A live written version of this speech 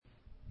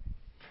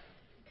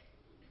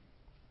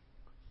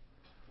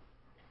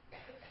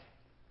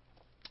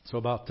So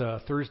about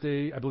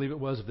Thursday, I believe it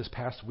was, of this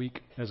past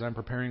week, as I'm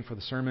preparing for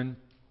the sermon,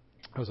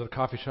 I was at a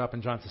coffee shop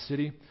in Johnson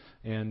City,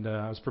 and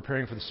I was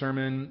preparing for the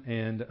sermon,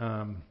 and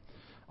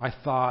I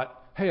thought,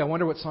 hey, I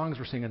wonder what songs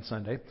we're singing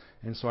Sunday.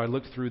 And so I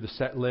looked through the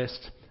set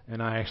list,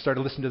 and I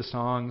started listening to the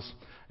songs,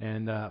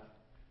 and I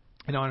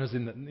was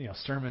in the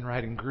sermon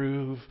writing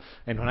groove,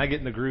 and when I get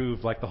in the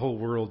groove, like the whole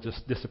world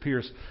just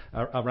disappears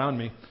around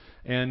me.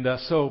 And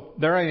so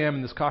there I am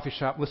in this coffee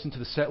shop, listening to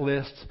the set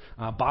list,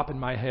 bopping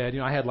my head.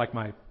 I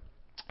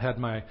had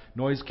my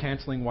noise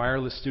canceling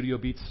wireless Studio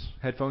Beats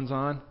headphones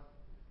on.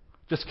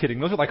 Just kidding.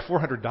 Those are like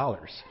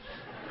 $400.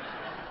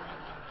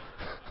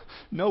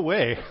 No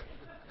way.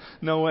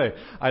 No way.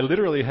 I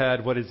literally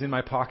had what is in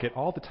my pocket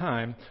all the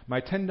time,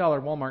 my $10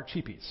 Walmart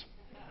cheapies.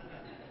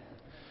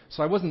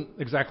 So I wasn't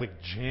exactly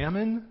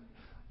jamming.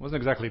 Wasn't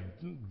exactly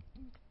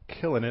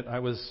killing it. I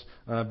was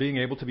being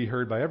able to be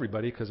heard by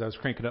everybody because I was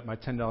cranking up my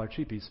 $10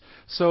 cheapies.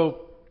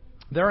 So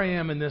there I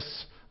am in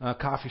this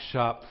coffee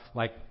shop,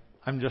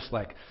 I'm just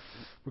like,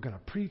 we're going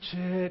to preach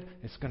it.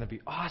 It's going to be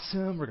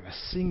awesome. We're going to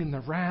sing in the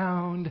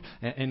round.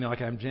 And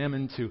I'm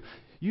jamming to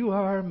You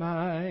Are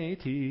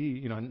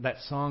Mighty. And that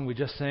song we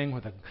just sang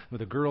with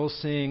the girls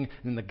sing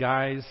and the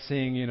guys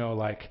sing,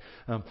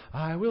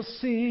 I will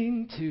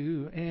sing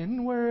to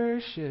and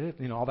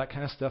worship, all that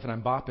kind of stuff. And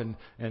I'm bopping.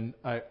 And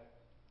I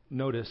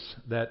notice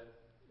that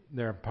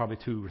there are probably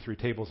 2 or 3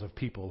 tables of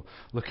people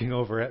looking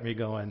over at me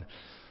going,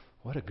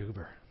 what a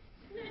goober.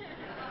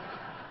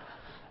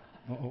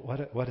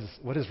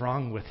 What is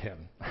wrong with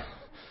him?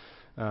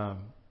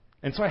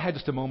 And so I had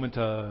just a moment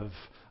of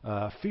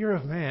fear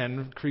of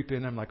man creep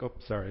in. I'm like, oh,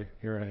 sorry,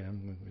 here I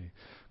am. Let me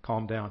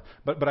calm down.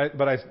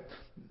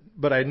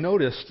 But I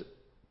noticed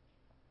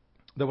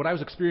that what I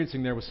was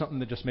experiencing there was something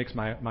that just makes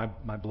my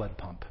blood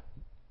pump.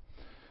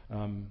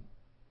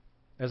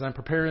 As I'm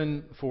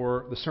preparing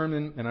for the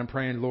sermon and I'm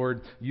praying,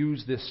 Lord,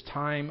 use this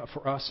time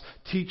for us.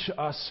 Teach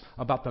us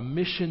about the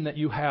mission that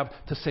you have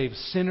to save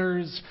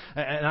sinners.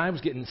 And I was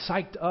getting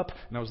psyched up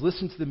and I was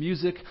listening to the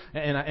music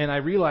and I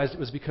realized it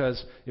was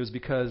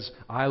because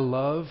I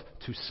love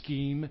to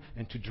scheme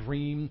and to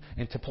dream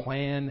and to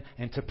plan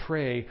and to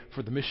pray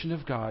for the mission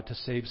of God to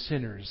save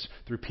sinners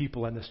through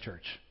people in this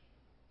church.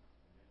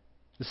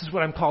 This is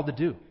what I'm called to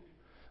do.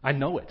 I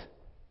know it.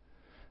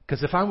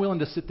 Because if I'm willing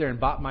to sit there and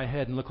bop my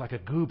head and look like a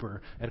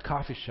goober at a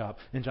coffee shop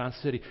in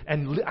Johnson City,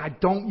 and I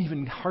don't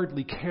even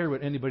hardly care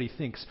what anybody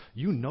thinks,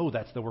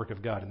 that's the work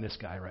of God in this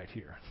guy right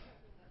here.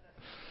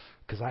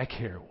 Because I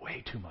care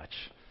way too much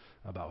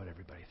about what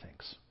everybody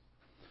thinks.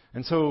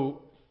 And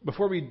so,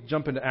 before we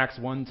jump into Acts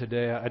 1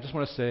 today, I just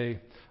want to say,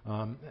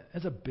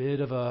 as a bit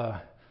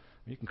of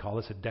you can call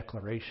this a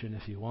declaration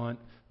if you want.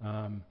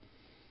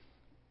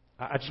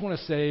 I just want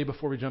to say,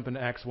 before we jump into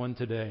Acts 1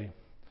 today,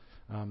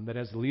 that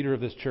as the leader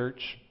of this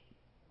church,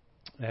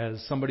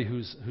 as somebody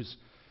who's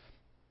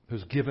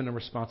given a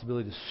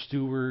responsibility to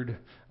steward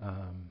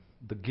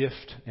the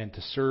gift and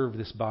to serve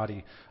this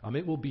body,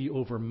 it will be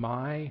over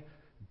my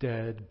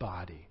dead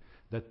body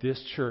that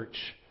this church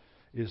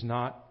is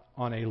not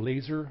on a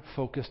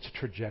laser-focused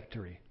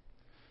trajectory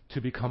to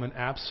become an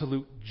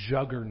absolute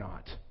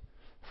juggernaut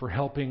for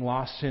helping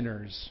lost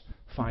sinners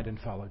find and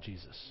follow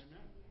Jesus.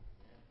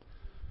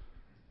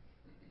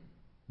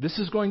 This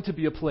is going to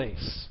be a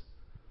place,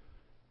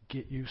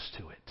 get used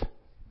to it,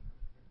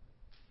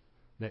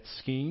 that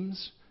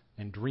schemes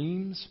and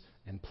dreams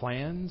and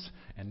plans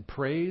and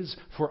prays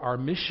for our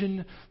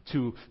mission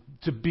to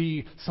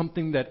be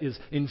something that is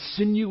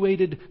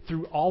insinuated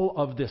through all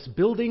of this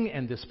building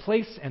and this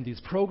place and these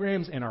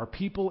programs and our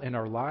people and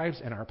our lives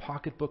and our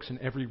pocketbooks and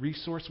every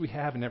resource we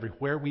have and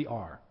everywhere we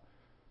are.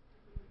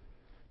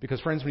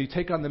 Because friends, when you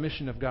take on the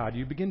mission of God,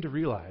 you begin to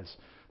realize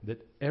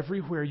that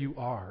everywhere you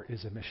are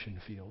is a mission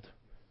field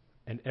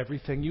and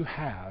everything you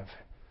have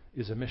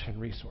is a mission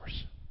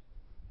resource.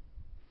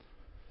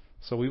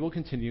 So we will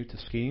continue to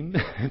scheme,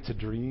 and to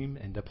dream,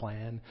 and to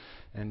plan,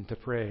 and to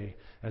pray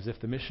as if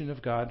the mission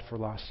of God for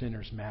lost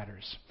sinners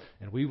matters.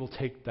 And we will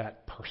take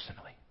that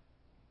personally.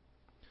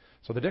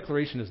 So the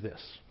declaration is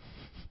this.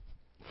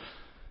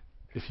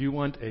 If you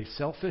want a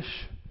selfish,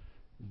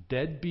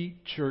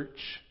 deadbeat church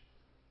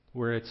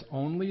where it's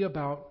only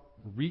about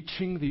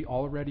reaching the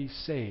already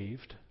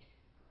saved,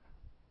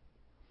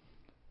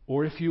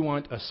 or if you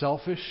want a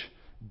selfish,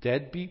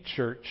 deadbeat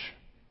church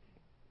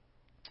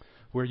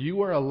where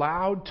you are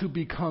allowed to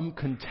become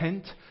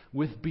content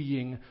with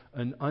being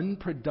an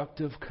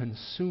unproductive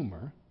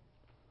consumer,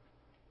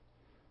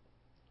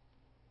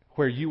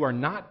 where you are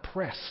not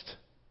pressed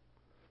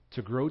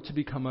to grow to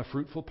become a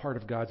fruitful part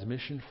of God's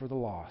mission for the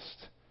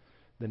lost,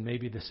 then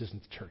maybe this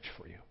isn't the church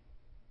for you.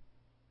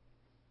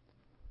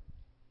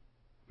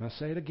 I'm going to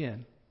say it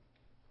again,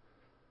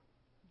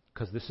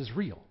 because this is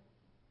real.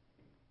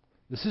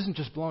 This isn't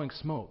just blowing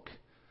smoke.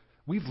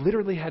 We've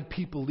literally had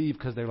people leave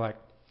because they're like,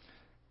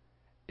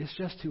 it's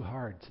just too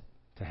hard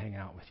to hang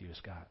out with you,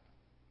 Scott.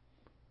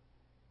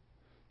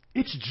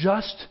 It's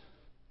just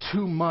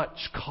too much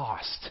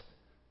cost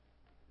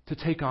to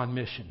take on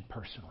mission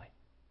personally.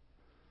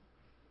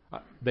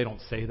 They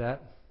don't say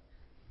that.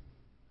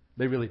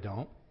 They really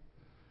don't.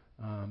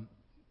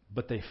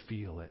 but they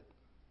feel it.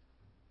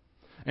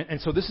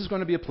 And so this is going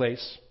to be a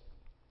place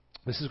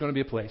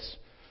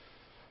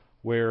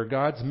where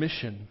God's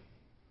mission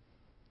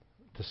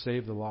to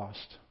save the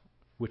lost,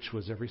 which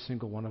was every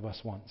single one of us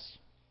once,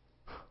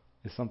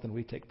 is something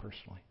we take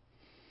personally.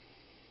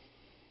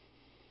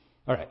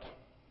 All right,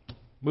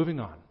 moving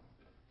on.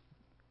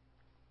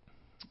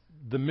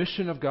 The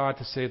mission of God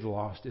to save the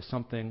lost is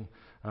something,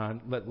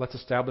 let's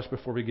establish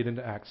before we get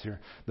into Acts here.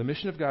 The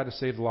mission of God to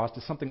save the lost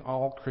is something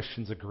all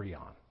Christians agree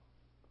on.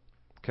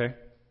 Okay?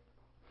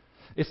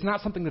 It's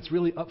not something that's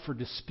really up for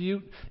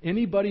dispute.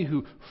 Anybody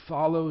who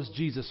follows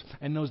Jesus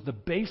and knows the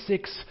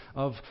basics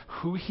of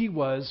who he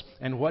was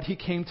and what he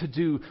came to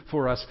do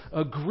for us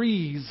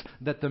agrees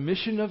that the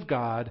mission of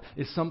God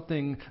is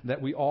something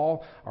that we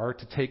all are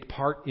to take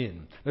part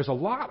in. There's a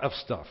lot of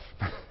stuff,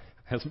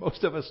 as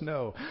most of us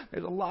know,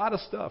 there's a lot of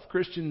stuff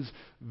Christians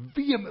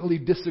vehemently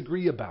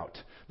disagree about.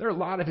 There are a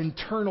lot of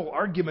internal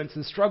arguments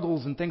and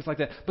struggles and things like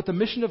that. But the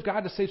mission of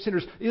God to save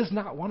sinners is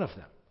not one of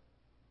them.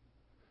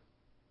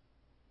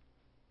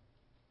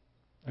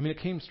 I mean, it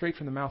came straight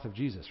from the mouth of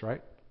Jesus, right?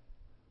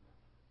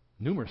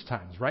 Numerous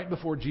times, right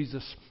before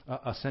Jesus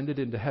ascended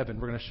into heaven.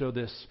 We're going to show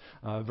this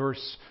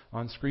verse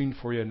on screen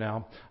for you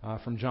now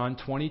from John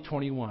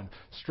 20:21.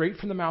 Straight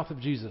from the mouth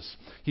of Jesus.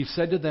 He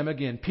said to them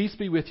again, "Peace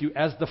be with you.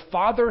 As the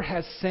Father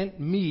has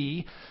sent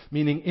me,"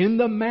 meaning in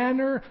the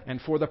manner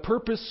and for the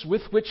purpose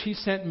with which he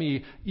sent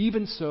me,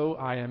 even so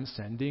I am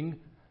sending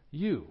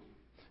you.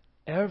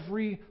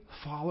 Every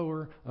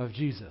follower of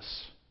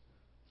Jesus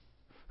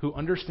who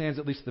understands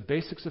at least the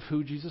basics of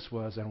who Jesus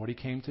was and what he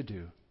came to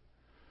do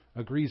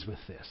agrees with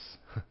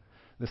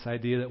this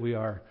idea that we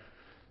are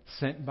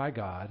sent by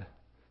God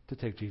to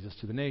take Jesus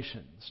to the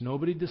nations.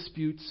 Nobody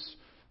disputes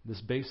this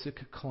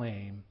basic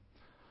claim.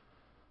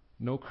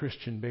 No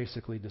Christian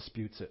basically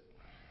disputes it.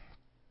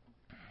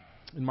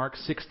 In Mark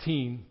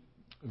 16,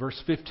 verse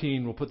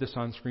 15, we'll put this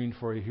on screen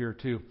for you here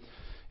too.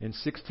 In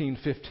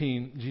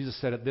 16:15, Jesus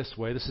said it this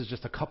way. This is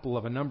just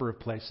a number of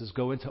places.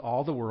 Go into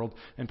all the world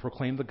and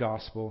proclaim the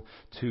gospel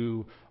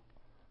to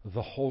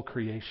the whole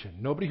creation.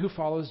 Nobody who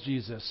follows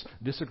Jesus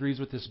disagrees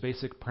with this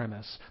basic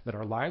premise that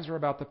our lives are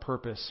about the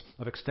purpose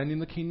of extending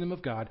the kingdom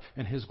of God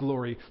and his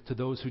glory to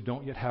those who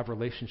don't yet have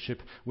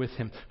relationship with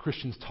him.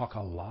 Christians talk a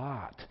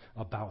lot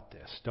about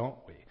this, don't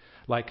we?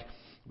 Like,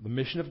 the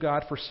mission of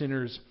God for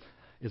sinners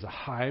is a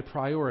high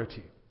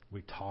priority.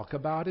 We talk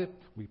about it,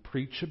 we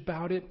preach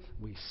about it,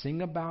 we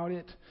sing about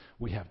it,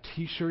 we have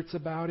t-shirts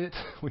about it,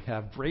 we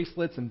have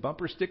bracelets and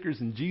bumper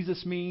stickers and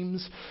Jesus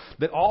memes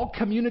that all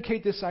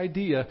communicate this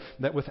idea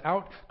that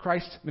without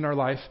Christ in our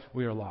life,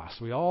 we are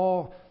lost. We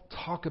all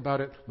talk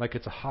about it like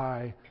it's a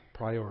high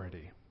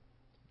priority.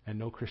 And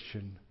no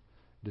Christian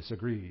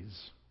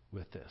disagrees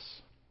with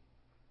this.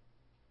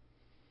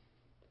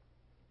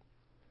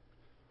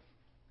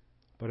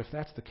 But if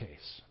that's the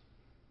case,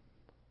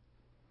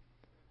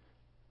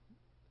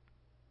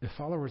 if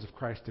followers of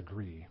Christ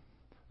agree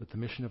that the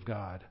mission of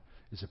God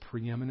is a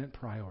preeminent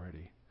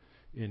priority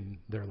in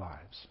their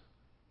lives,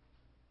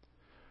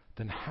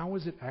 then how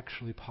is it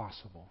actually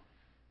possible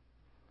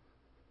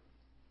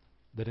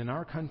that in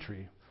our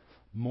country,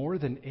 more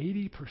than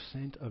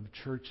 80% of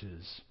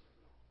churches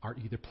are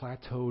either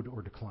plateaued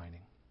or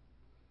declining?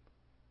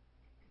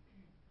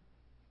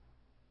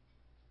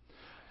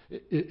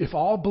 If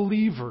all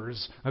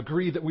believers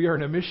agree that we are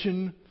on a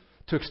mission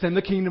to extend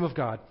the kingdom of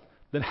God,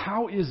 then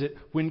how is it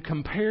when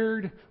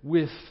compared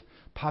with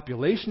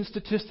population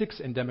statistics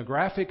and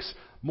demographics,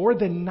 more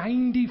than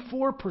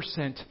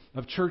 94%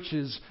 of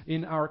churches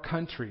in our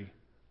country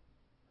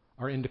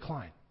are in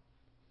decline?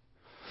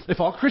 If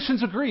all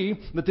Christians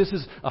agree that this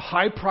is a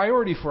high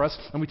priority for us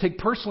and we take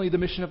personally the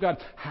mission of God,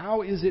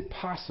 how is it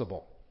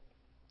possible?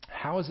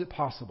 How is it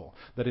possible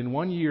that in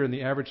 1 year in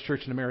the average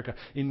church in America,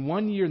 in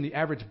 1 year in the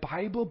average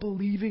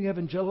Bible-believing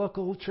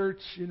evangelical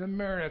church in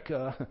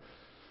America,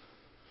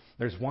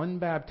 there's one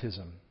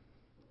baptism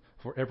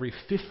for every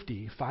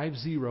 50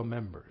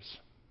 members.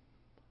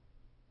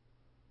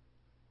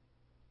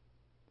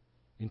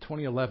 In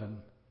 2011,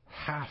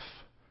 half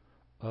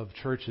of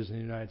churches in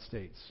the United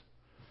States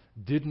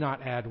did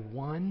not add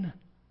one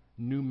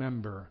new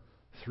member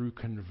through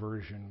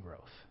conversion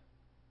growth.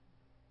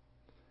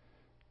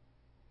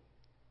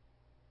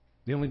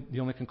 The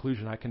only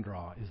conclusion I can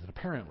draw is that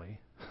apparently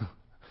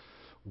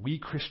we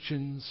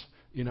Christians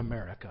in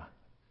America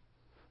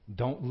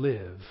don't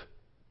live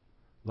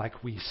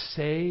like we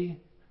say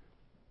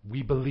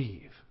we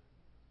believe.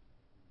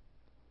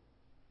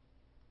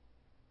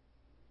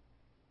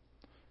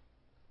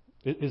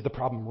 Is the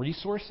problem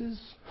resources?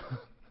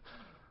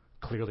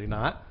 Clearly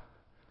not.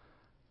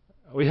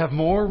 We have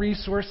more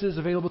resources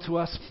available to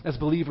us as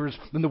believers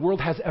than the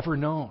world has ever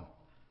known.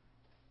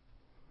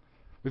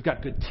 We've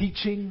got good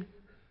teaching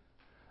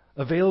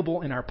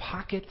available in our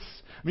pockets.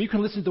 I mean, you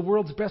can listen to the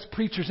world's best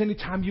preachers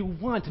anytime you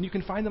want, and you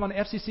can find them on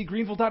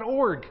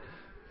fccgreeneville.org.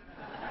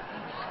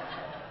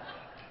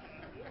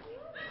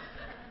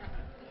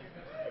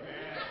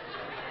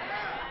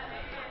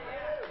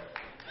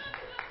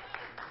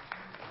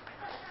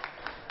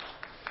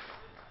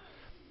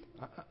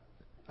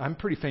 I'm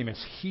pretty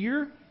famous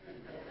here,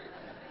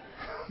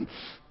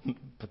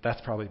 but that's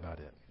probably about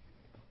it.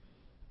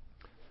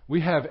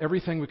 We have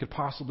everything we could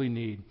possibly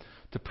need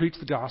to preach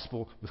the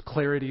gospel with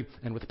clarity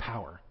and with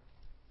power.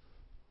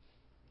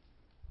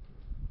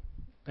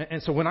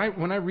 And so when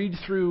I read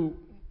through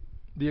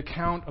the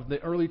account of the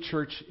early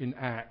church in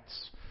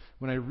Acts,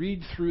 when I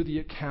read through the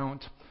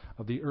account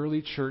of the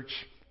early church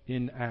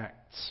in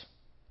Acts,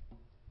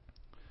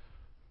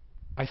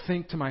 I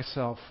think to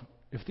myself,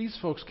 if these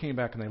folks came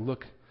back and they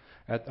look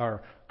at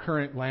our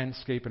current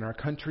landscape in our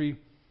country,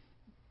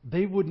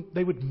 they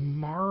would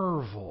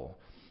marvel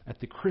at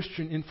the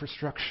Christian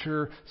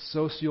infrastructure,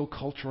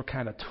 socio-cultural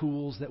kind of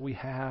tools that we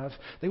have.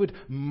 They would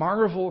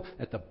marvel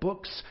at the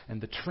books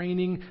and the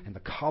training and the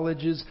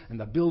colleges and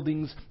the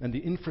buildings and the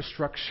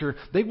infrastructure.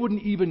 They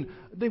wouldn't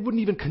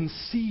even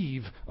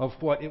conceive of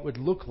what it would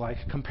look like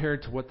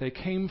compared to what they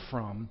came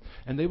from.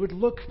 And they would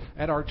look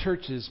at our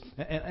churches,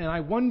 and I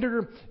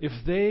wonder if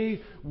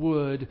they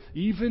would,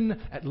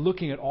 even at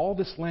looking at all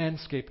this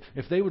landscape,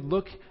 if they would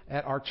look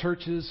at our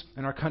churches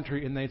and our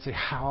country and they'd say,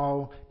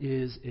 how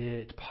is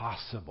it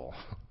possible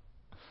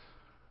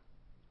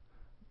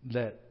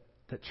that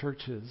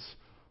churches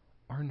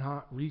are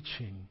not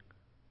reaching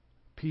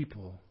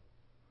people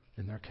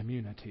in their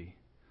community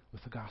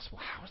with the gospel?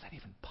 How is that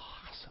even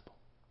possible?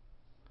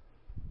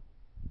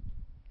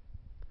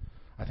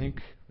 I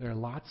think there are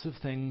lots of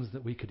things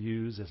that we could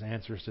use as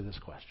answers to this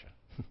question.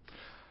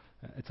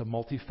 It's a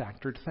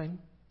multi-factored thing.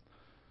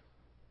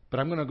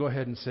 But I'm going to go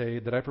ahead and say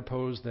that I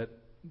propose that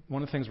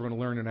one of the things we're going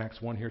to learn in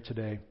Acts 1 here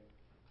today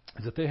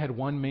is that they had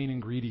one main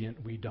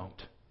ingredient we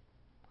don't.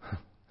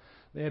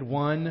 They had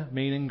one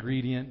main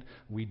ingredient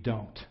we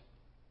don't,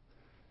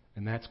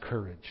 and that's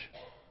courage.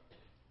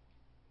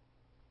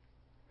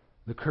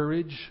 The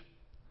courage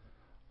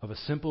of a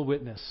simple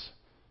witness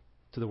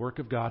to the work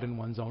of God in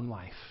one's own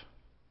life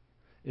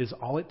is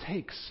all it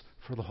takes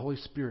for the Holy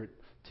Spirit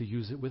to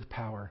use it with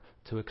power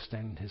to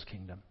extend His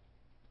kingdom.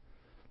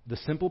 The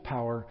simple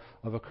power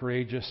of a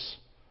courageous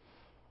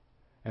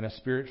and a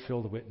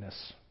Spirit-filled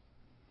witness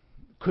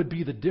could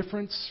be the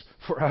difference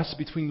for us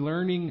between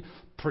learning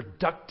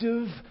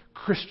productive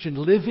Christian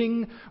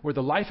living, where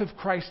the life of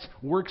Christ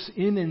works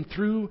in and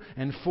through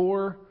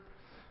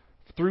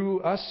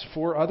us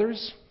for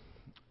others.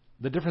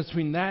 The difference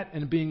between that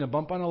and being a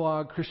bump on a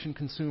log Christian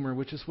consumer,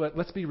 which is what,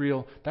 let's be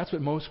real, that's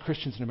what most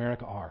Christians in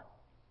America are.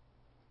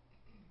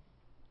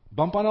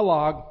 Bump on a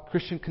log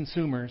Christian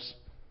consumers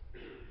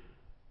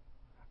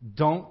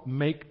don't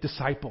make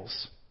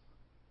disciples.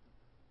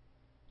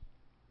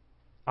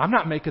 I'm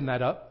not making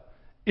that up.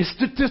 Is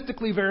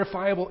statistically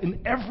verifiable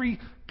in every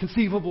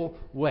conceivable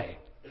way.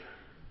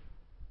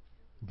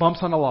 Bumps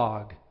on a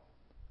log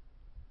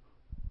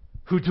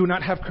who do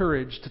not have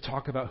courage to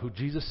talk about who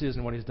Jesus is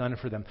and what He's done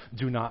for them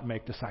do not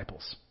make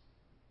disciples.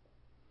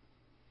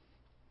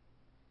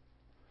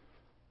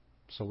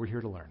 So we're here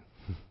to learn.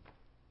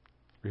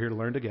 We're here to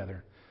learn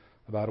together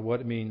about what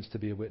it means to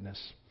be a witness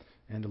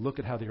and to look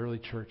at how the early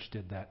church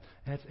did that.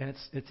 And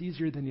it's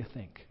easier than you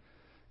think.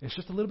 It's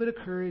just a little bit of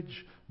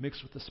courage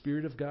mixed with the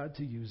Spirit of God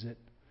to use it,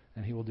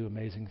 and He will do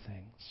amazing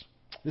things.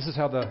 This is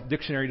how the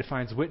dictionary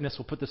defines witness.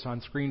 We'll put this on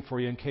screen for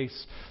you in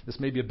case this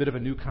may be a bit of a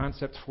new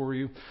concept for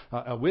you.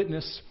 A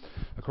witness,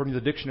 according to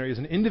the dictionary, is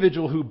an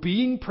individual who,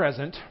 being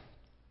present,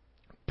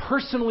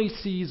 personally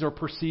sees or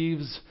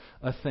perceives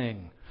a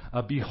thing.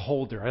 A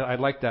beholder. I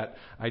like that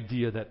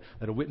idea that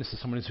a witness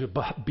is someone who's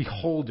a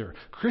beholder.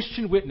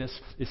 Christian witness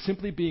is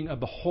simply being a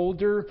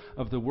beholder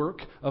of the work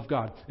of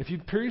God. If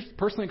you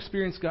personally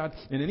experience God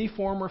in any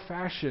form or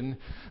fashion,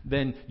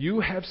 then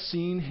you have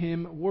seen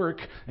Him work,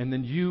 and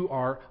then you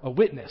are a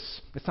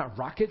witness. It's not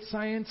rocket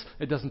science.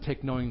 It doesn't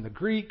take knowing the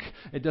Greek.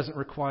 It doesn't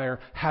require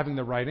having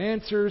the right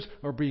answers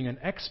or being an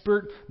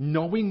expert.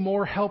 Knowing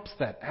more helps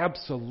that,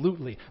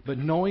 absolutely. But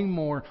knowing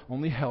more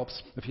only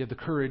helps if you have the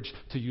courage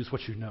to use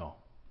what you know.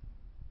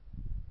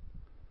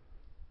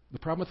 The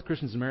problem with the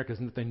Christians in America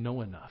isn't that they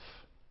know enough.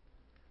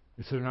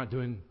 It's that they're not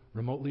doing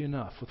remotely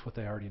enough with what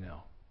they already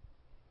know.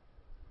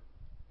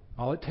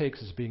 All it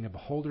takes is being a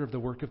beholder of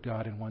the work of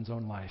God in one's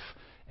own life,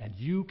 and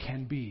you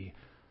can be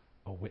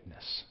a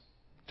witness.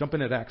 Jump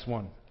in at Acts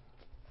 1.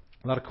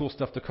 A lot of cool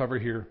stuff to cover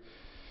here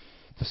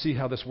to see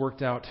how this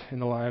worked out in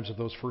the lives of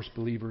those first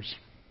believers.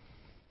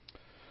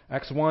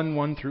 Acts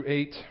 1 through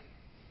 8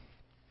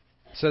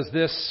 says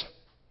this: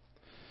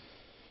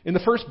 In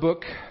the first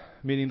book,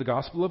 meaning the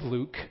Gospel of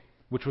Luke,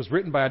 which was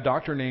written by a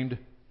doctor named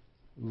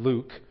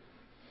Luke.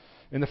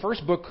 In the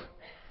first book,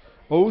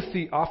 O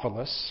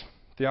Theophilus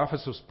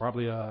was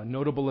probably a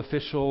notable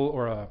official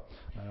or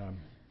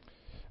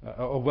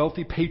a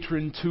wealthy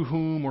patron to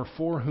whom or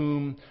for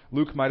whom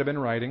Luke might have been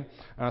writing.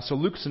 So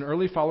Luke's an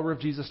early follower of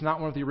Jesus, not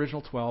one of the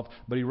original 12,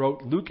 but he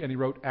wrote Luke and he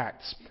wrote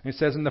Acts. And it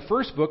says, in the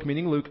first book,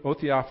 meaning Luke, O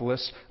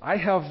Theophilus, I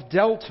have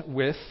dealt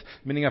with,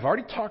 meaning I've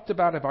already talked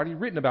about, I've already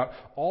written about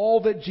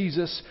all that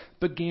Jesus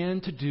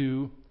began to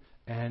do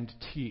and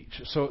teach.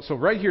 So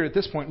right here at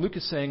this point, Luke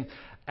is saying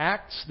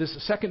Acts, this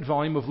second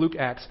volume of Luke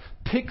Acts,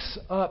 picks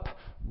up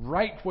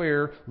right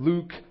where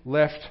Luke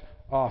left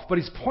off. But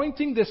he's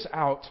pointing this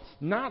out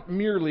not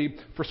merely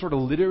for sort of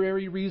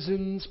literary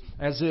reasons,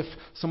 as if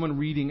someone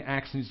reading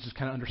Acts needs to just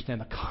kind of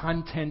understand the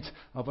content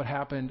of what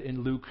happened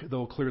in Luke,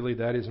 though clearly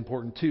that is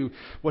important too.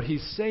 What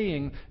he's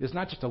saying is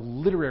not just a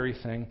literary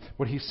thing.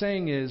 What he's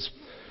saying is,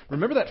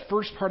 remember that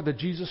first part of the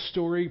Jesus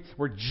story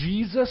where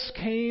Jesus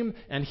came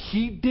and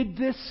he did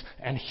this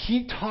and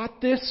he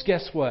taught this?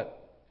 Guess what?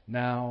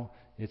 Now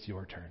it's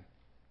your turn.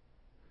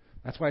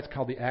 That's why it's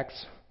called the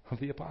Acts of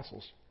the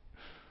Apostles.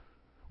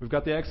 We've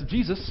got the Acts of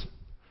Jesus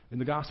in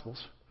the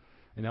Gospels,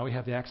 and now we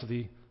have the Acts of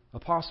the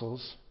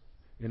Apostles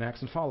in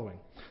Acts and following.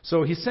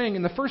 So he's saying,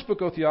 in the first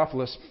book, O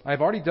Theophilus, I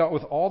have already dealt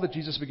with all that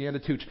Jesus began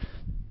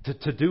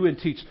to do and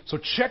teach. So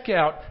check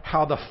out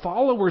how the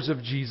followers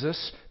of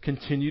Jesus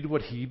continued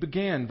what he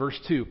began. Verse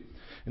 2.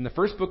 In the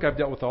first book, I've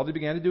dealt with all that he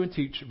began to do and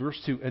teach. Verse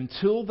 2.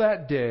 Until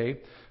that day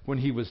when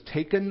he was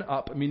taken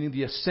up, meaning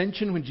the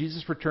ascension, when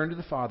Jesus returned to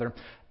the Father,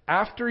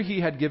 after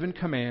he had given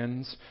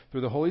commands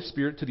through the Holy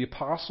Spirit to the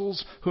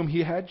apostles whom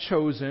he had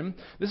chosen.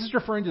 This is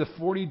referring to the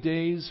 40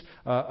 days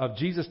of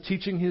Jesus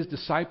teaching his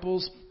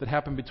disciples that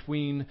happened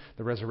between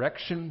the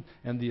resurrection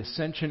and the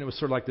ascension. It was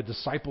sort of like the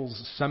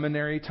disciples'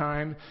 seminary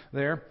time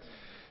there.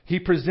 He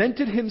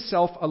presented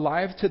himself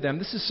alive to them.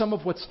 This is some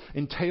of what's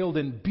entailed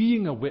in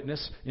being a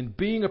witness, in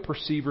being a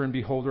perceiver and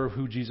beholder of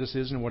who Jesus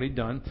is and what he'd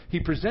done. He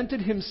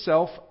presented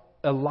himself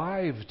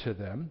alive to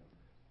them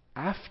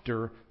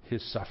after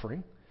his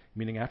suffering,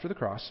 meaning after the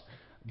cross,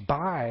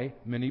 by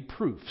many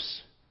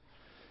proofs.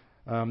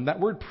 That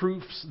word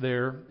proofs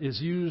there is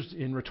used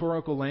in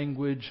rhetorical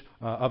language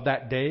of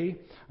that day.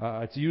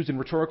 It's used in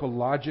rhetorical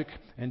logic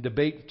and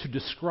debate to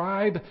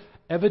describe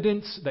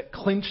evidence that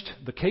clinched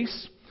the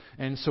case.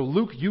 And so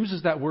Luke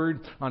uses that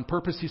word on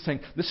purpose. He's saying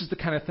this is the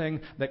kind of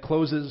thing that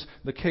closes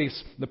the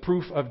case. The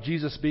proof of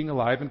Jesus being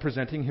alive and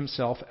presenting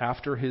himself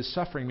after his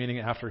suffering, meaning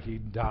after he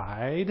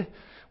died,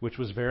 which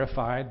was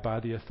verified by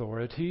the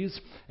authorities,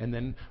 and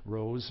then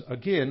rose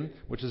again,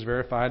 which is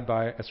verified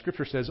by, as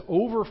Scripture says,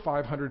 over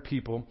 500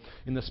 people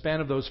in the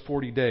span of those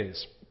 40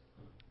 days.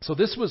 So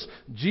this was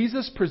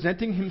Jesus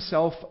presenting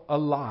himself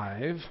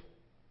alive.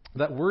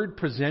 That word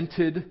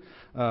presented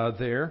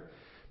there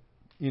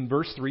in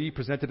verse 3, he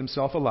presented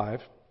himself alive,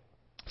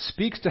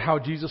 speaks to how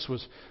Jesus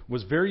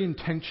was very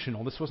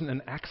intentional. This wasn't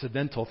an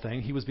accidental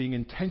thing. He was being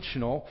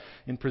intentional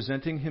in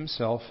presenting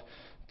himself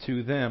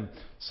to them.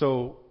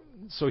 So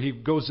he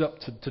goes up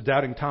to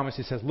doubting Thomas.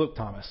 He says, look,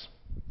 Thomas,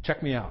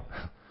 check me out.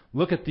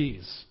 Look at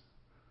these.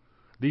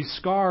 These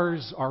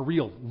scars are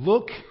real.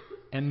 Look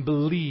and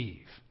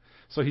believe.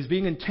 So he's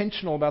being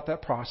intentional about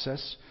that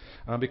process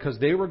because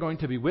they were going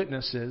to be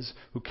witnesses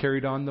who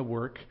carried on the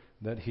work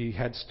that he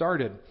had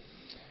started.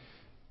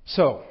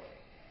 So,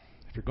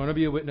 if you're going to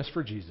be a witness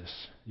for Jesus,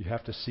 you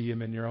have to see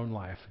him in your own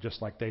life,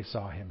 just like they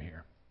saw him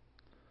here.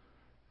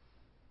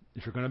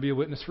 If you're going to be a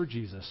witness for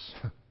Jesus,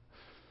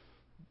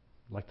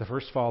 like the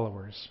first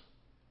followers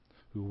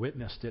who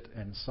witnessed it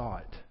and saw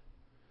it,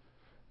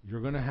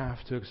 you're going to have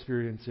to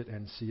experience it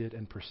and see it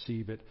and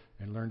perceive it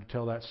and learn to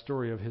tell that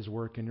story of his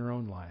work in your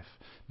own life.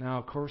 Now,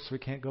 of course, we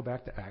can't go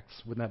back to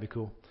Acts. Wouldn't that be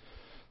cool?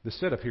 The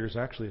setup here is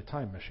actually a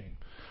time machine.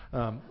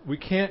 We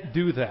can't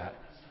do that.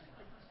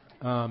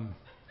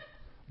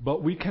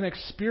 But we can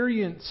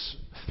experience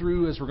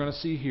through, as we're going to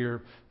see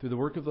here, through the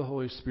work of the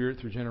Holy Spirit,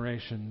 through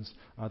generations,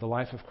 the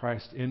life of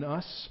Christ in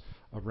us,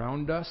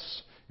 around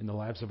us, in the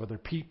lives of other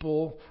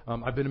people.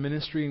 I've been in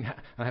ministry and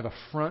I have a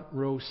front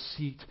row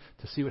seat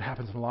to see what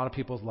happens in a lot of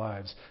people's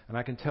lives. And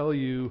I can tell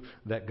you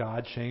that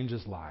God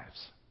changes lives.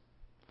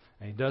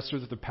 And he does so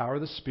through the power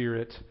of the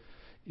Spirit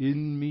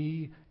in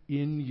me,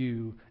 in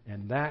you,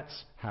 and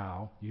that's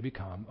how you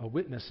become a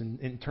witness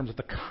in terms of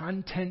the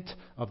content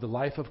of the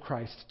life of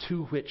Christ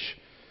to which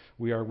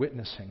we are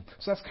witnessing.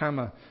 So that's kind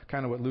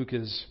of what Luke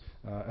is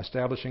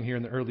establishing here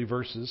in the early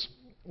verses.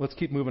 Let's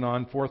keep moving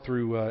on, 4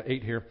 through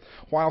 8 here.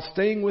 While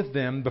staying with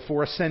them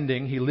before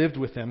ascending, he lived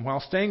with them. While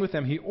staying with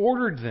them, he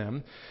ordered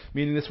them,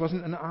 meaning this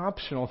wasn't an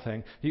optional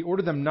thing, he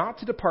ordered them not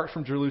to depart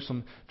from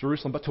Jerusalem,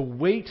 but to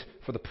wait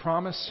for the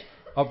promise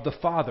of the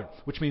Father,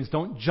 which means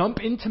don't jump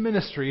into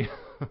ministry,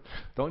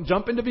 don't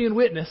jump into being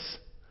witness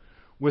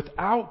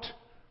without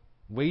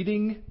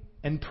waiting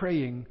and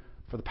praying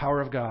for the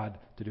power of God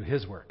to do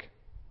his work.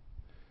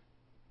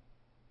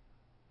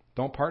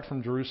 Don't part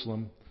from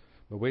Jerusalem,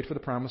 but wait for the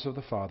promise of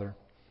the Father,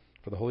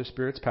 for the Holy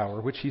Spirit's power,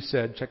 which he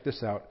said, check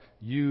this out,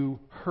 you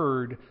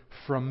heard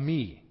from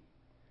me.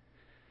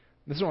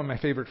 This is one of my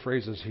favorite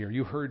phrases here.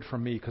 You heard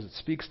from me, because it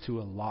speaks to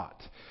a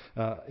lot.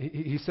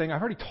 He's saying, I've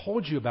already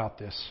told you about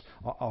this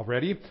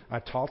already.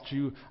 I've taught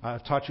you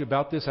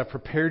about this. I've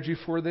prepared you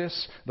for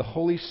this. The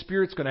Holy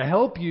Spirit's going to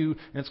help you,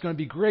 and it's going to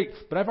be great.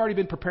 But I've already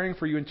been preparing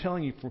for you and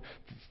telling you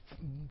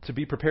to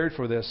be prepared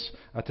for this,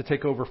 to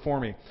take over for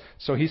me.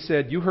 So he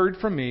said, you heard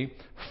from me,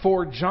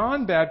 for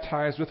John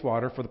baptized with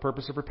water for the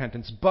purpose of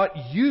repentance, but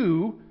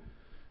you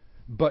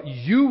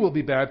will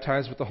be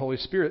baptized with the Holy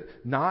Spirit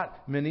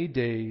not many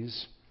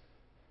days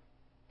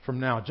from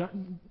now.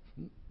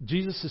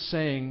 Jesus is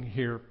saying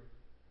here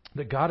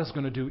that God is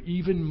going to do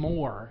even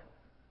more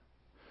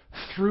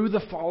through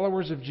the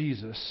followers of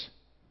Jesus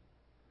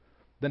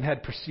than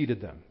had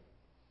preceded them.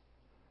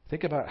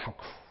 Think about how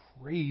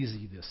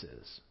crazy this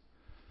is.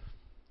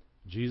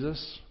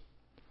 Jesus,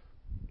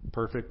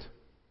 perfect,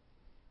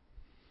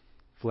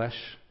 flesh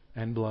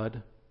and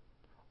blood,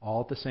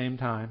 all at the same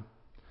time,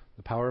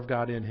 the power of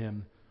God in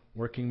him,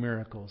 working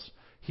miracles.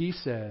 He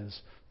says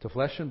to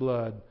flesh and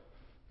blood,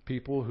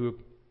 people who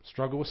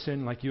struggle with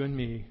sin like you and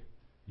me,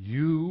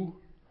 you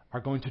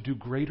are going to do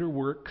greater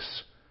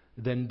works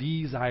than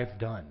these I've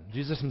done.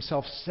 Jesus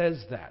himself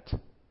says that.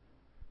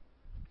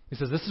 He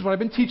says, this is what I've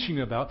been teaching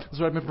you about. This is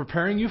what I've been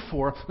preparing you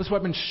for. This is what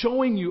I've been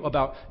showing you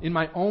about in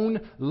my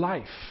own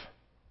life.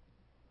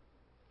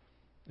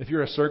 If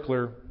you're a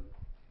circler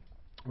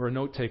or a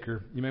note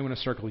taker, you may want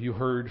to circle, you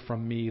heard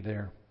from me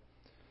there.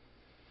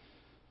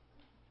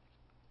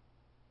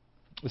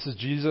 This is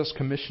Jesus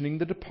commissioning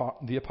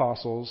the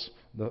apostles,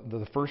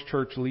 the first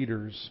church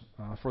leaders,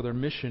 for their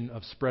mission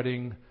of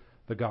spreading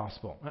the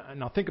gospel.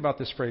 Now think about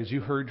this phrase,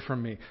 you heard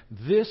from me.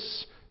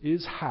 This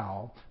is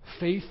how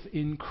faith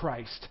in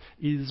Christ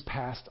is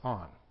passed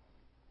on.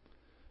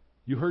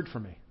 You heard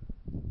from me.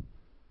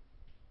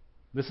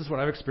 This is what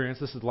I've experienced.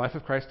 This is the life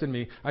of Christ in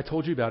me. I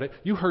told you about it.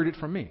 You heard it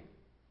from me.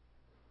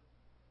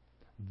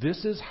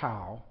 This is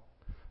how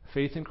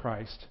faith in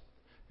Christ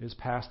is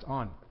passed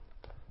on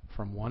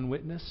from one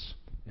witness,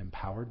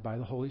 empowered by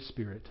the Holy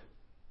Spirit,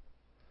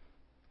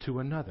 to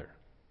another.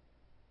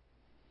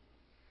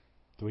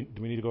 Do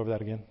we need to go over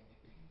that again?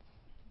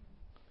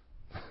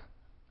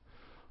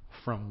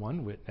 From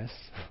one witness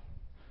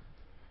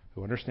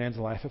who understands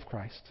the life of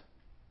Christ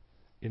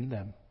in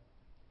them,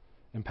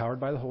 empowered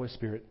by the Holy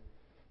Spirit,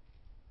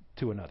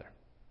 to another.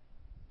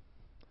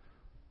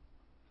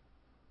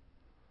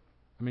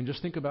 I mean,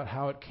 just think about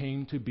how it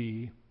came to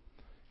be,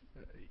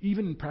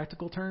 even in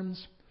practical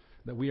terms,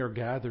 that we are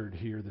gathered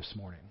here this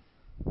morning.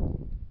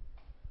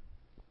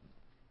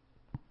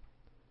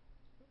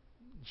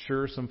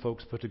 Sure, some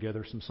folks put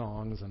together some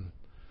songs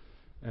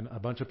and a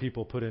bunch of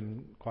people put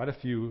in quite a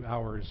few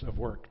hours of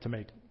work to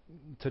make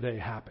today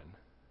happen.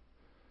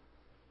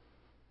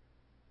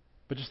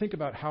 But just think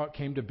about how it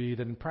came to be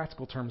that in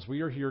practical terms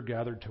we are here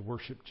gathered to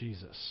worship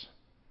Jesus.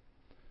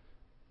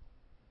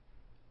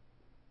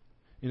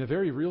 In a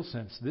very real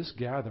sense, this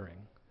gathering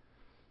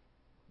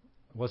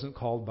wasn't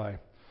called by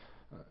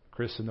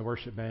Chris and the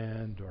worship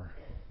band or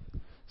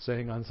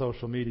saying on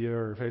social media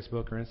or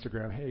Facebook or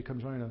Instagram, hey,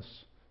 come join us.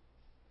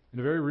 In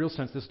a very real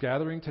sense, this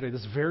gathering today,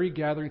 this very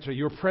gathering today,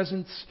 your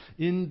presence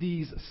in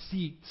these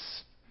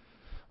seats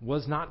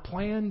was not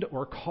planned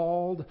or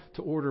called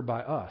to order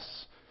by us.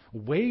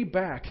 Way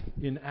back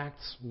in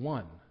Acts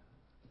 1,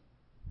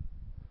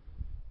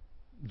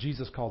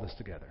 Jesus called us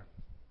together.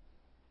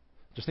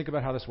 Just think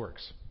about how this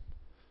works.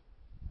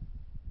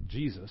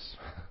 Jesus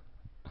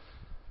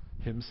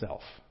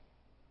himself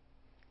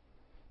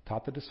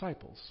taught the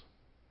disciples,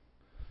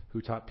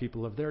 who taught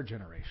people of their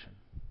generation,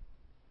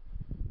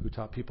 who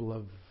taught people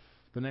of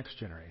the next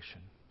generation,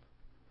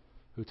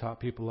 who taught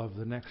people of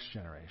the next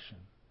generation,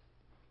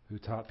 who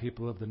taught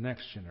people of the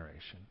next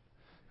generation,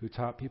 who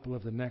taught people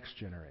of the next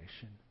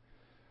generation.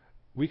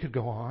 We could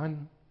go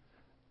on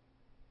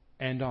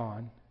and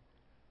on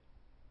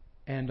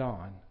and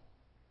on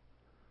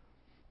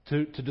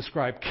to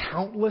describe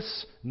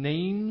countless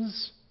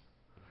names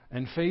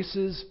and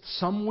faces,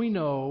 some we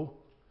know,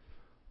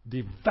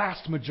 the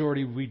vast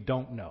majority we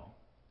don't know,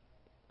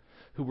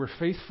 who were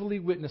faithfully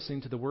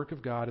witnessing to the work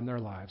of God in their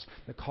lives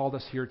that called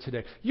us here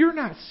today. You're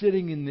not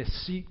sitting in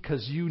this seat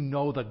because you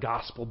know the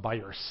gospel by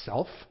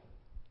yourself.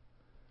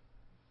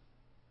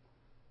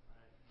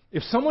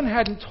 If someone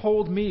hadn't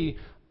told me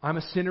I'm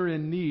a sinner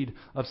in need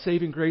of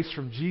saving grace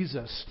from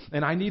Jesus,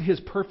 and I need His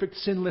perfect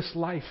sinless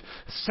life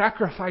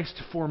sacrificed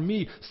for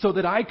me so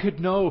that I could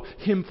know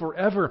Him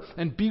forever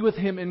and be with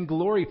Him in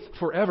glory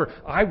forever,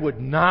 I would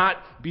not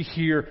be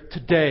here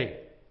today,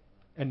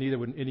 and neither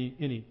would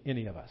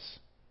any of us.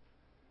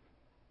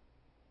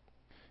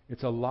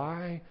 It's a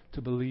lie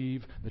to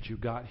believe that you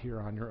got here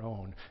on your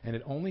own. And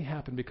it only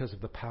happened because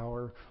of the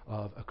power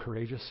of a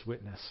courageous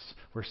witness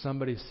where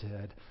somebody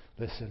said,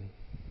 listen,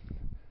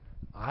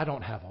 I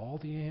don't have all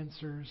the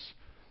answers,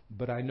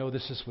 but I know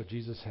this is what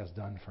Jesus has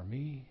done for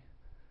me,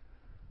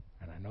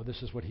 and I know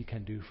this is what He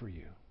can do for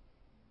you.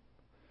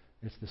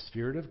 It's the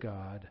Spirit of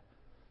God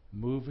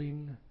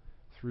moving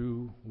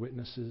through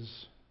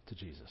witnesses to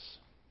Jesus.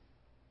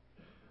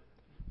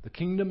 The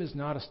kingdom is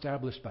not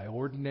established by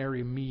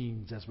ordinary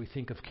means as we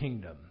think of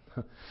kingdom.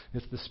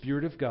 It's the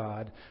Spirit of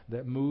God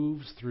that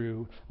moves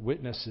through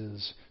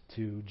witnesses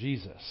to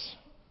Jesus.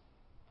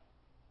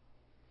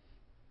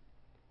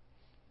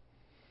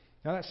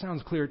 Now that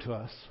sounds clear to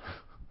us.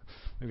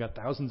 We've got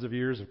thousands of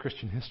years of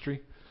Christian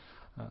history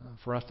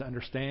for us to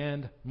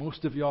understand.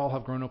 Most of y'all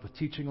have grown up with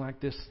teaching like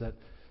this, that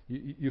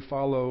you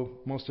follow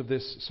most of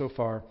this so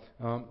far.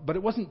 But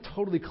it wasn't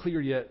totally clear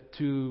yet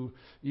to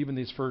even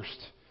these first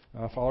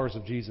followers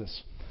of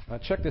Jesus.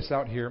 Check this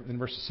out here in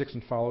verses 6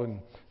 and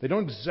following. They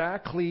don't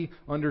exactly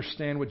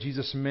understand what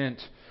Jesus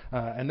meant.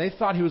 And they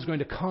thought he was going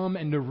to come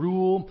and to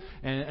rule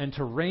and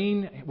to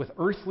reign with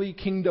earthly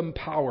kingdom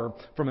power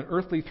from an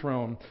earthly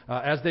throne,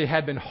 as they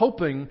had been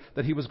hoping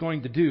that he was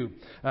going to do.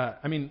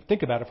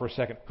 Think about it for a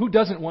second. Who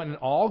doesn't want an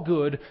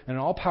all-good and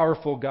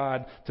all-powerful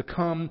God to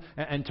come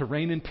and to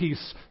reign in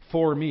peace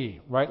for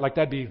me, right? Like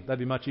that'd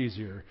be much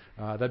easier.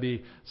 That'd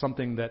be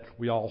something that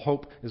we all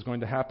hope is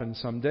going to happen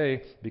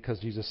someday because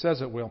Jesus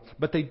says it will.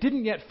 But they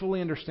didn't yet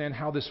fully understand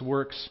how this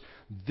works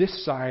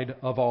this side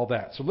of all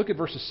that. So look at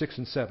verses 6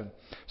 and 7.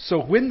 So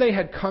when they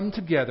had come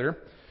together,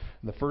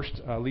 the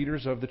first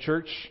leaders of the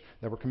church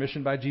that were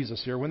commissioned by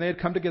Jesus here, when they had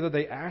come together,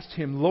 they asked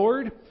him,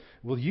 Lord,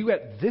 will you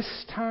at this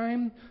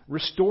time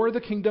restore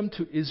the kingdom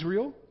to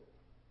Israel?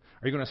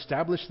 Are you going to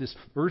establish this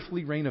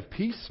earthly reign of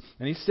peace?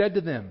 And he said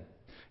to them,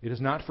 it is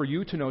not for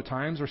you to know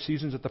times or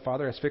seasons that the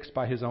Father has fixed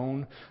by his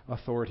own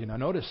authority. Now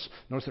notice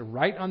that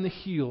right on the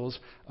heels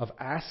of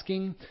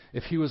asking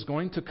if he was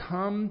going to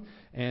come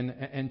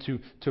and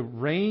to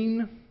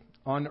reign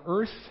on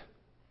earth,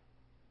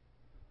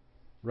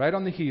 right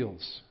on the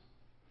heels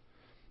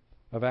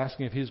of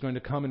asking if he's going to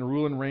come and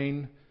rule and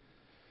reign,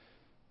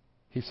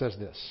 he says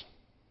this.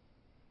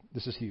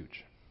 This is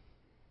huge.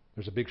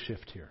 There's a big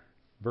shift here.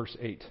 Verse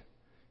 8.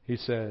 He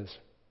says,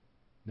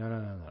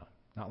 no.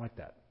 Not like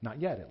that. Not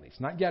yet, at least.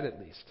 Not yet, at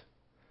least.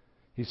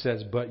 He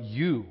says, but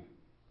you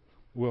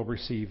will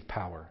receive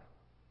power.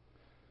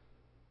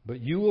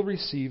 But you will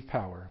receive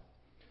power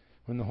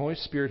when the Holy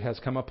Spirit has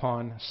come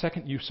upon,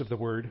 second use of the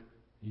word,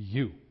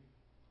 you.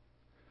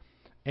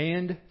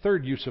 And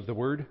third use of the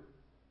word,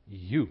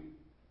 you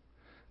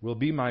will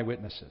be my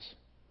witnesses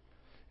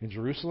in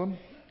Jerusalem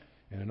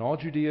and in all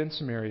Judea and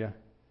Samaria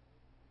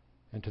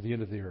and to the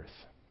end of the earth.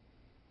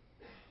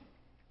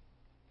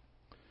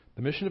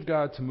 The mission of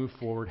God to move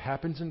forward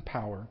happens in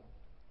power.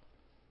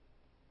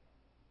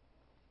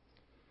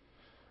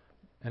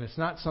 And it's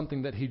not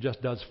something that he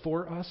just does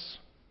for us,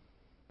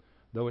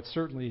 though it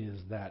certainly is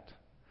that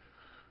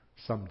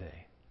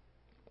someday.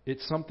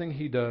 It's something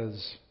he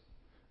does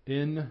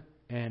in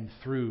and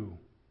through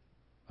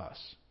us.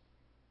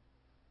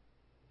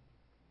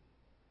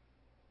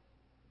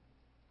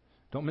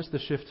 Don't miss the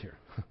shift here.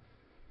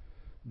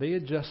 They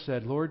had just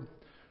said, Lord,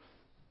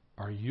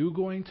 are you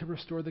going to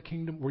restore the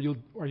kingdom? Are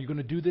you going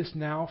to do this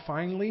now,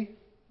 finally?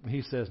 And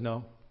he says,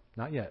 no,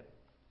 not yet.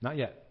 Not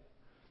yet.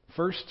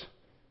 First,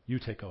 you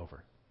take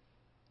over.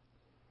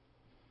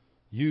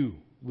 You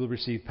will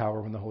receive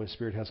power when the Holy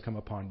Spirit has come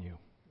upon you,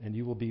 and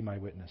you will be my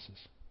witnesses.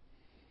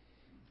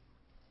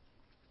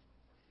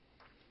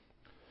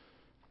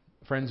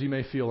 Friends, you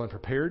may feel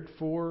unprepared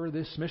for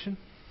this mission.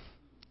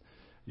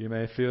 You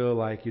may feel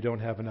like you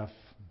don't have enough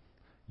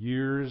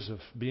years of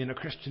being a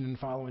Christian and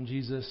following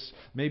Jesus.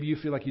 Maybe you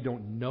feel like you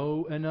don't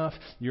know enough.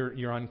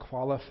 You're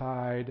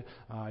unqualified.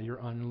 You're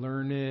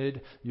unlearned.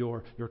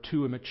 You're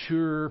too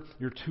immature.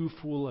 You're too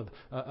full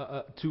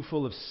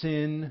of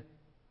sin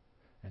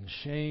and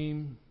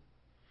shame.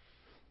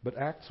 But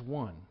Acts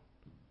 1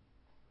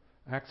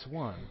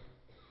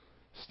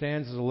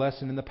 stands as a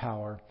lesson in the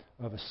power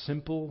of a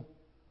simple,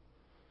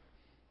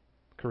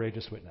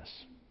 courageous witness.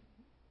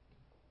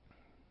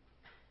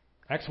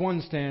 Acts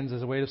 1 stands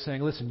as a way of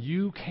saying, listen,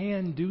 you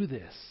can do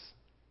this.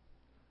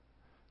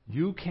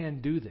 You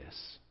can do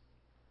this.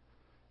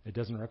 It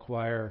doesn't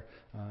require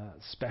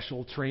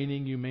special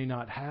training you may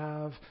not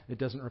have. It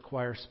doesn't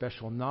require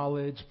special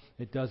knowledge.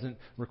 It doesn't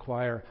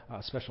require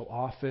a special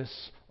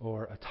office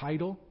or a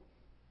title.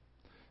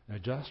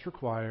 It just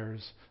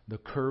requires the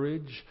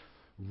courage,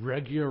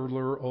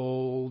 regular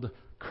old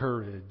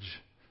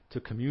courage, to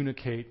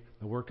communicate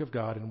the work of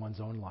God in one's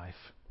own life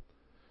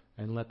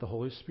and let the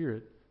Holy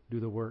Spirit do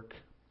the work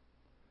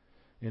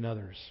in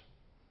others.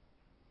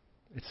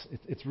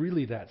 It's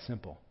really that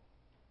simple.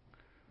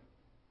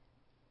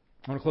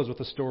 I want to close with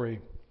a story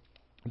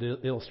that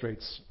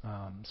illustrates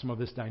some of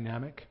this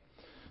dynamic.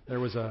 There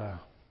was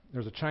a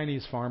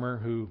Chinese farmer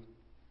who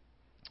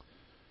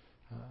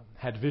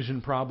had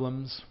vision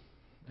problems,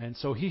 and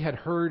so he had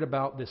heard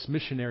about this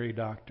missionary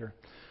doctor.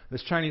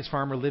 This Chinese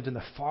farmer lived in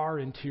the far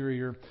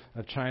interior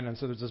of China, and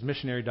so there's this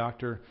missionary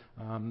doctor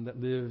that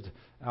lived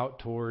out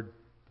toward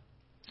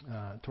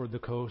the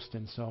coast,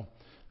 and so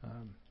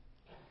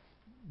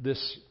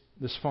this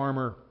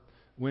farmer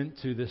went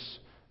to this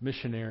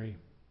missionary,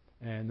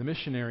 and the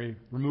missionary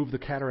removed the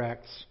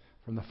cataracts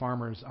from the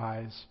farmer's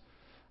eyes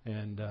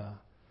and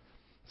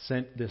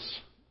sent this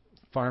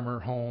farmer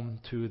home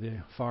to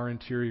the far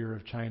interior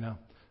of China,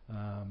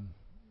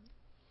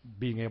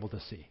 being able to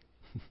see.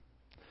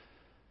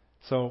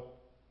 So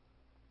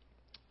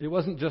it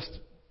wasn't just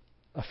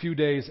a few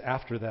days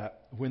after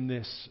that when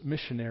this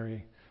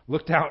missionary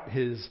looked out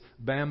his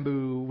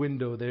bamboo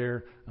window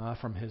there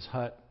from his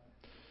hut,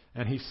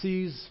 and he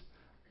sees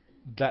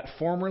that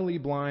formerly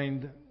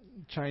blind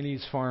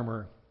Chinese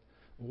farmer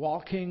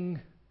walking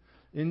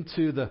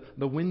into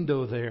the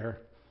window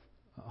there,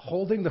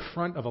 holding the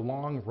front of a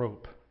long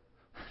rope.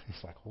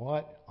 He's like,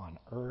 what on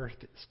earth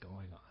is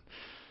going on?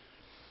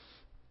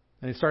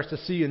 And he starts to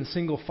see in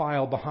single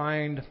file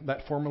behind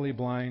that formerly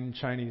blind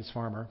Chinese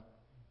farmer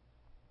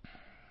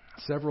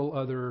several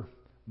other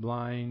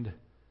blind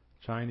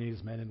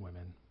Chinese men and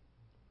women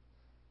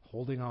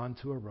holding on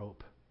to a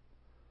rope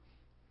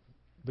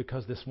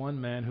because this one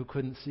man who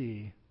couldn't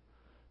see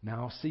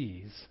now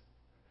sees,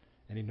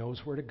 and he knows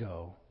where to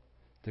go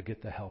to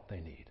get the help they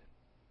need.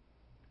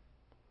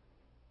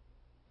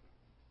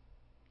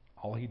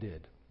 All he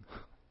did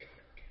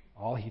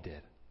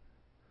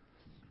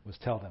was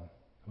tell them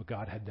what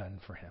God had done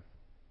for him.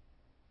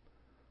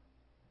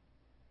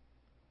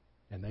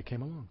 And they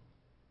came along.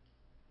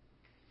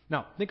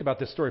 Now, think about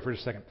this story for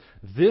just a second.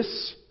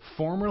 This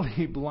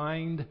formerly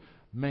blind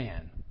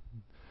man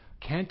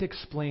can't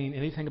explain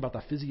anything about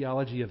the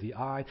physiology of the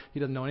eye. He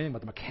doesn't know anything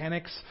about the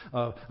mechanics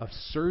of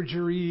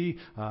surgery.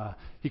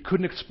 He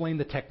couldn't explain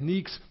the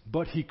techniques,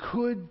 but he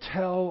could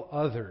tell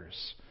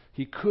others.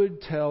 He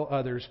could tell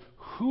others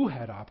who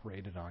had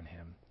operated on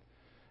him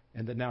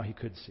and that now he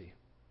could see.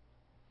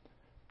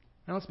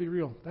 Now, let's be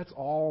real. That's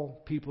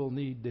all people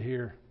need to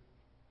hear.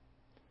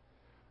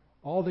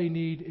 All they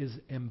need is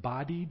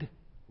embodied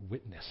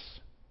witness,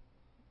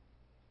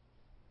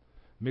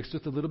 mixed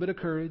with a little bit of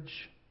courage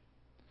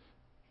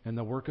and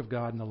the work of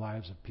God in the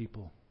lives of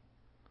people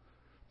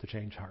to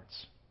change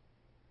hearts.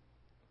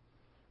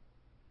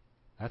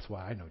 That's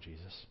why I know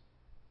Jesus.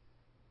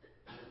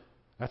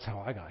 That's how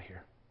I got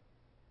here.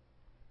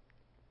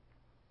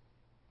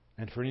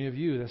 And for any of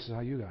you, this is how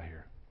you got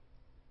here.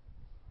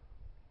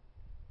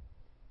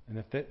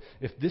 And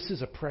if this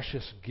is a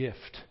precious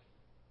gift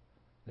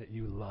that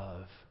you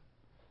love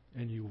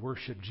and you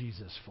worship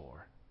Jesus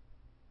for,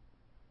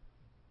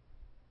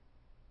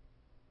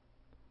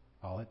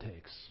 all it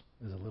takes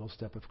is a little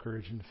step of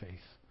courage and faith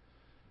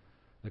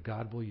that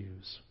God will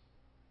use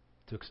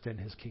to extend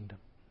His kingdom.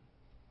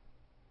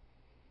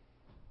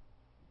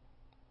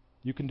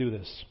 You can do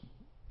this.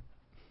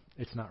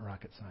 It's not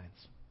rocket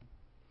science.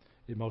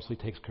 It mostly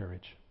takes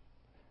courage,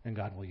 and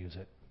God will use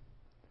it.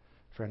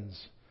 Friends,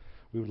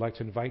 we would like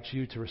to invite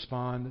you to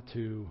respond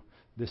to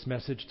this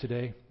message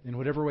today in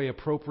whatever way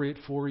appropriate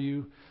for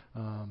you.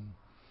 I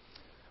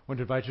want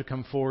to invite you to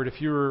come forward.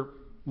 If you're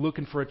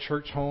looking for a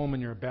church home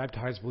and you're a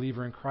baptized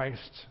believer in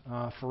Christ,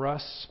 for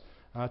us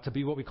to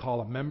be what we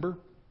call a member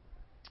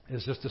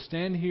is just to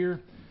stand here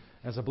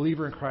as a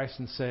believer in Christ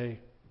and say,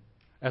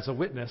 as a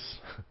witness,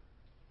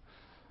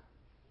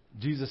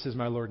 Jesus is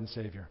my Lord and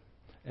Savior.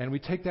 And we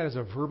take that as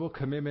a verbal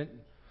commitment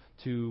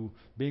to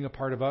being a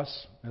part of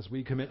us as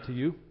we commit to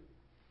you.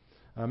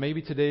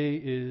 Maybe today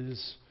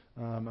is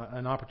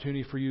an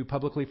opportunity for you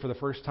publicly for the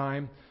first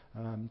time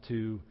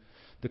to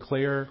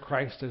declare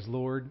Christ as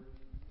Lord.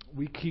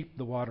 We keep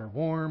the water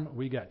warm.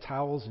 We got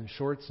towels and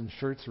shorts and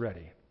shirts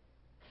ready.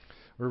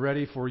 We're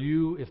ready for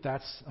you if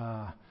that's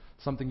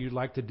something you'd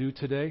like to do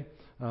today.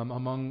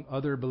 Among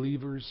other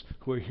believers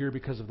who are here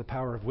because of the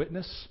power of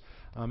witness,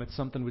 it's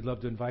something we'd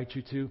love to invite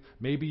you to.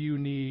 Maybe you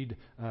need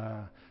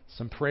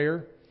some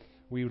prayer.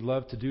 We would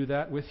love to do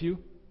that with you.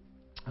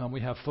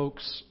 We have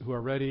folks who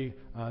are ready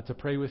to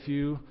pray with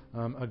you.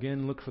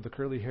 Again, look for the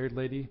curly-haired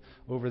lady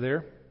over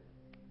there.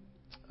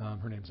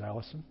 Her name's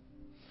Allison.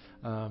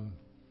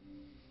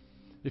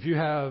 If you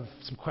have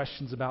some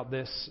questions about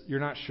this,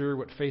 you're not sure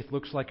what faith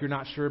looks like, you're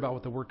not sure about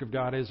what the work of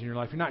God is in your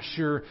life, you're not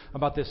sure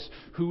about this,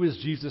 who is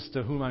Jesus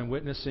to whom I'm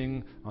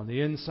witnessing on the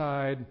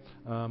inside,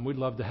 we'd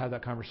love to have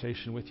that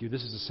conversation with you.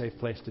 This is a safe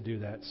place to do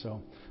that.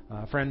 So,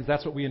 friends,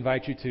 that's what we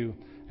invite you to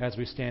as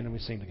we stand and we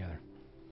sing together.